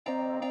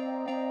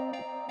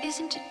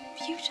Isn't it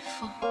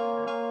beautiful?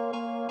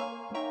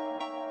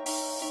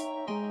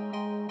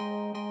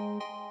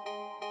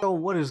 So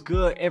what is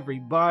good,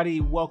 everybody?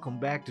 Welcome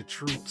back to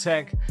True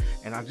Tech,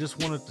 and I just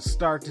wanted to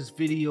start this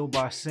video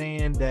by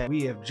saying that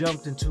we have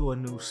jumped into a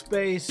new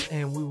space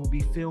and we will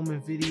be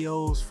filming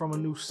videos from a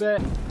new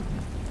set.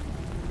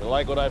 You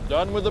like what I've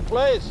done with the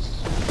place?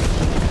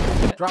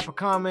 Drop a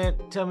comment,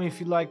 tell me if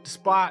you like the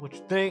spot, what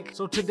you think.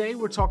 So today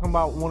we're talking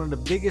about one of the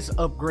biggest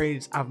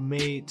upgrades I've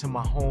made to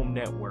my home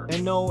network.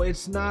 And no,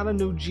 it's not a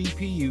new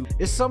GPU,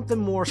 it's something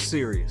more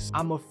serious.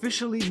 I'm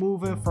officially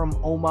moving from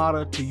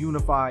Omada to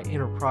UniFi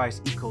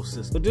Enterprise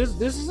ecosystem. But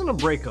this isn't a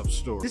breakup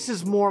story. This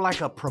is more like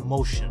a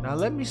promotion. Now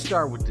let me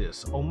start with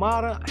this.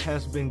 Omada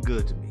has been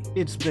good to me.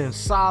 It's been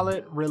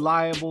solid,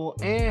 reliable,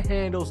 and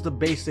handles the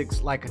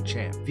basics like a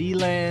champ.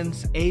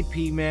 VLANs,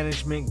 AP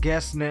management,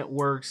 guest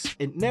networks,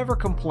 it never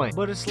complains.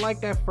 But it's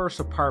like that first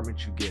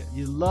apartment you get.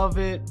 You love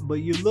it, but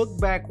you look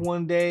back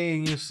one day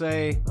and you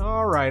say,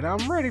 all right,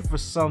 I'm ready for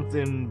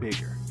something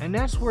bigger. And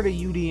that's where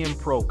the UDM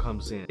Pro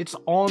comes in. It's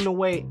on the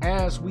way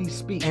as we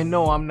speak. And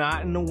no, I'm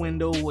not in the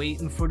window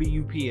waiting for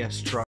the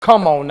UPS truck.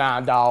 Come on now,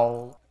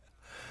 dawg.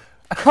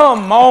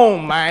 Come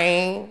on,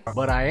 man.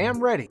 But I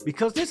am ready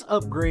because this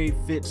upgrade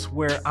fits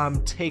where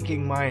I'm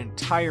taking my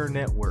entire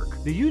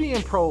network. The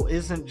UDM Pro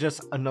isn't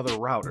just another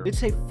router.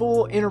 It's a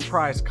full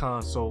enterprise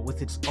console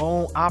with its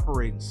own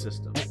operating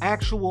system, an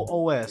actual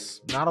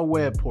OS, not a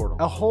web portal,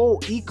 a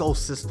whole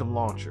ecosystem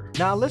launcher.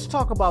 Now let's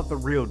talk about the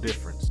real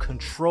difference,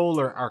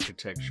 controller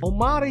architecture.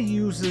 Omada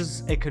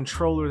uses a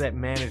controller that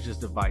manages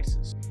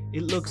devices.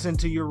 It looks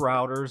into your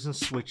routers and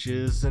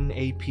switches and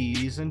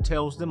APs and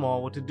tells them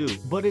all what to do.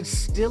 But it's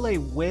still a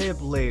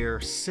web layer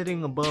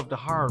sitting above the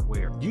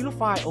hardware.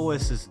 UniFi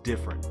OS is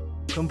different.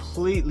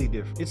 Completely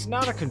different. It's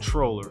not a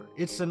controller,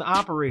 it's an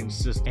operating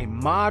system, a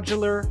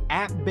modular,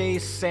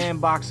 app-based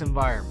sandbox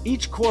environment.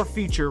 Each core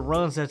feature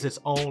runs as its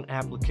own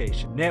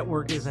application.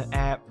 Network is an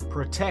app,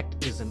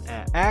 Protect is an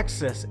app,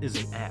 Access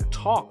is an app,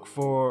 Talk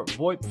for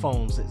VoIP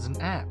phones is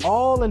an app,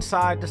 all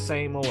inside the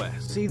same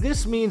OS. See,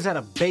 this means at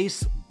a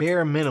base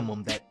bare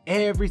minimum that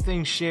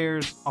everything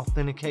shares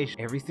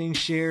authentication, everything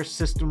shares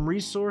system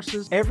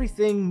resources,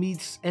 everything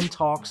meets and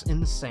talks in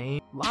the same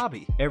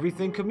lobby,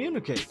 everything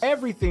communicates,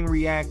 everything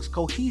reacts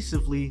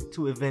cohesively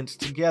to events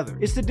together.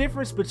 It's the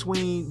difference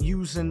between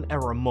using a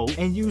remote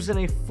and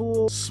using a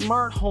full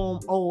smart home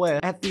OS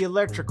at the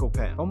electrical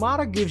panel.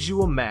 Omada gives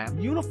you a map,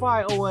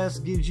 UniFi OS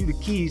gives you the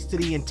keys to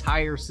the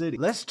entire city.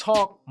 Let's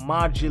talk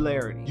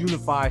modularity,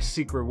 UniFi's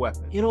secret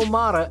weapon. In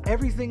Omada,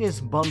 everything is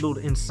bundled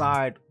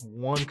inside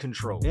one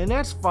controller. And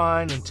that's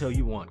fine until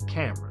you want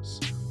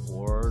cameras,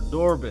 or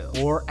doorbell,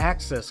 or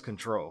access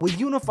control. With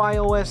UniFi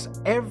OS,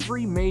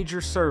 every major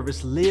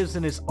service lives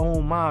in its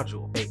own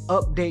module. They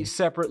update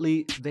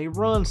separately, they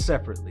run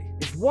separately.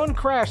 If one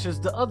crashes,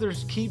 the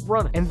others keep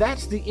running. And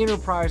that's the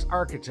enterprise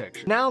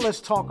architecture. Now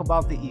let's talk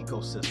about the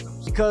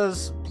ecosystems.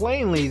 Because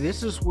plainly,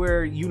 this is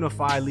where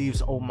UniFi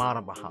leaves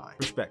Omada behind.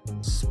 Perspective.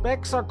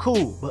 Specs are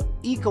cool, but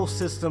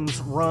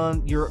ecosystems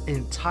run your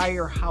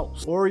entire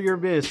house, or your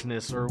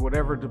business, or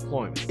whatever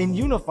deployment. In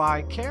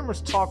UniFi,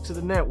 cameras talk to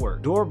the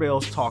network.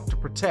 Doorbells talk to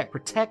Protect.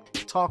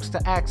 Protect talks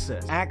to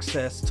Access.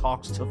 Access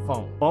talks to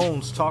phone.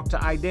 Phones talk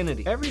to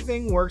identity.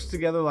 Everything works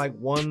together like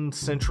one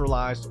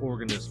centralized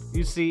organism.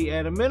 You see,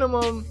 at a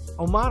minimum,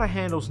 Omada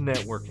handles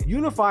networking.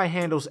 UniFi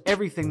handles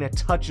everything that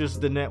touches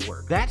the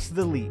network. That's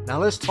the leap. Now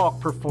let's talk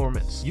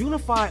performance.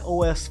 UniFi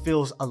OS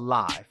feels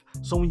alive.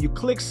 So when you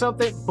click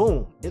something,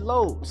 boom, it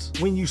loads.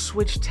 When you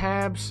switch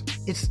tabs,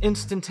 it's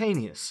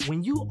instantaneous.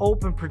 When you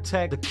open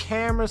Protect, the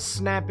cameras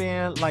snap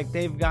in like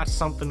they've got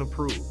something to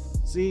prove.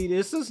 See,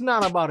 this is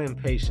not about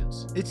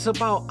impatience. It's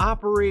about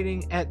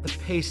operating at the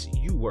pace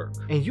you work.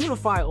 And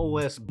UniFi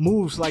OS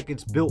moves like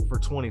it's built for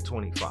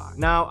 2025.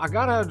 Now, I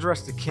gotta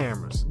address the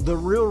cameras. The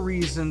real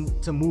reason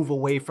to move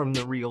away from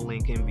the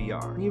Reolink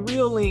NVR. The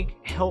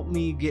Reolink helped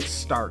me get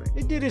started.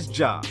 It did its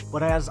job.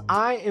 But as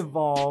I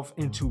evolve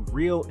into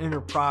real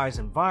enterprise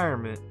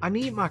environment, I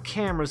need my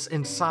cameras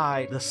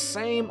inside the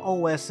same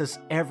OS as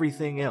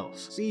everything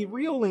else. See,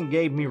 Reolink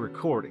gave me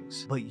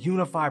recordings, but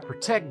UniFi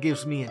Protect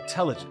gives me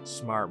intelligence,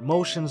 smart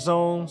motion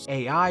zones,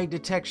 AI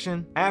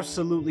detection,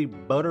 absolutely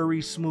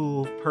buttery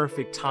smooth,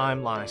 perfect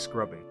timeline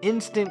scrubbing,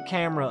 instant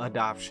camera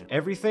adoption,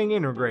 everything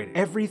integrated,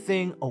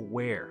 everything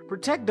aware.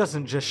 Protect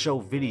doesn't just show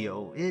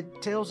video,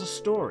 it tells a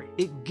story.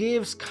 It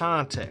gives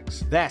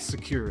context. That's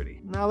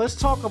security. Now let's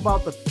talk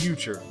about the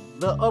future.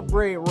 The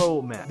upgrade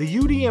roadmap. The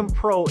UDM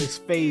Pro is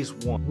phase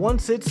 1.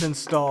 Once it's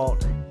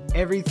installed,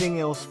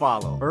 everything else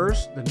follows.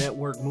 First, the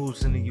network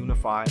moves into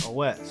UniFi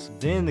OS.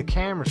 Then the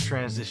cameras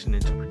transition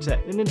into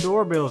Protect. Then the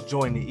doorbells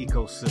join the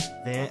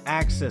ecosystem. Then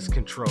access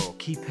control,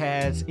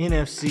 keypads,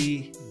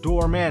 NFC,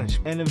 door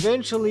management. And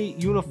eventually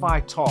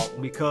UniFi Talk,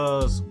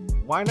 because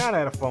why not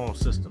add a phone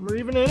system or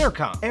even an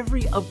intercom?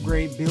 Every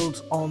upgrade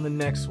builds on the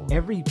next one.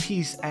 Every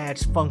piece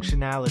adds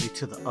functionality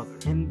to the other.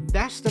 And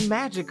that's the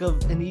magic of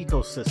an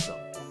ecosystem.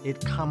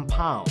 it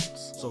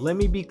compounds. So let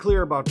me be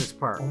clear about this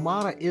part.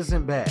 Omada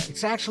isn't bad.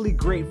 It's actually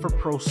great for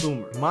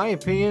prosumer. In my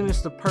opinion,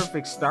 it's the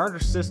perfect starter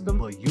system,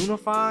 but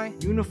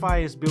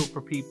UniFi is built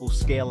for people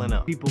scaling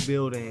up. People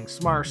building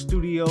smart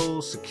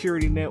studios,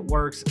 security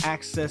networks,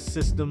 access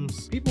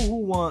systems, people who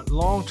want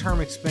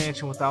long-term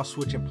expansion without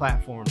switching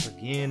platforms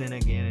again and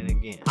again and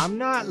again. I'm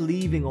not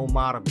leaving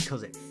Omada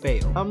because it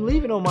failed. I'm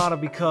leaving Omada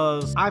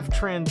because I've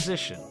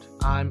transitioned.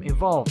 I'm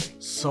evolving.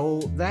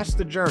 So that's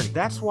the journey.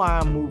 That's why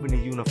I'm moving to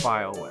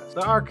UniFi OS.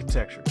 The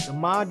architecture, the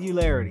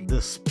modularity,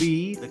 the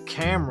speed, the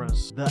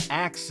cameras, the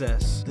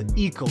access, the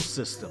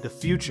ecosystem, the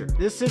future.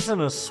 This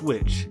isn't a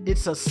switch.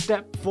 It's a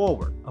step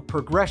forward, a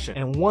progression.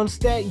 And once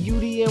that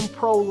UDM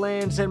Pro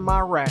lands in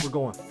my rack, we're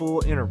going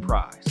full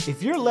enterprise.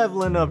 If you're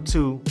leveling up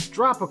too,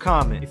 drop a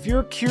comment. If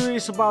you're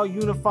curious about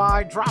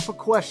UniFi, drop a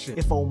question.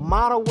 If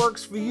Omada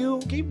works for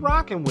you, keep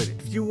rocking with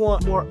it. If you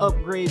want more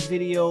upgrade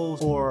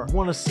videos or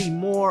want to see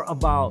more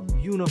about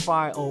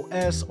UniFi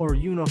OS or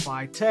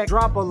UniFi Tech,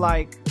 drop a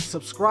like,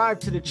 subscribe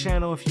to the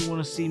channel if you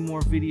want to see more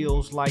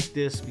videos like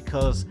this,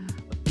 because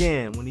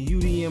again, when the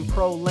UDM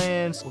Pro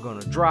lands, we're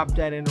gonna drop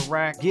that in the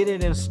rack, get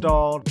it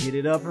installed, get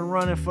it up and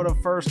running for the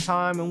first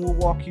time, and we'll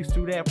walk you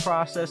through that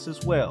process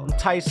as well. I'm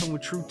Tyson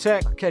with True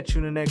Tech. I'll catch you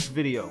in the next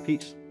video.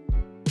 Peace.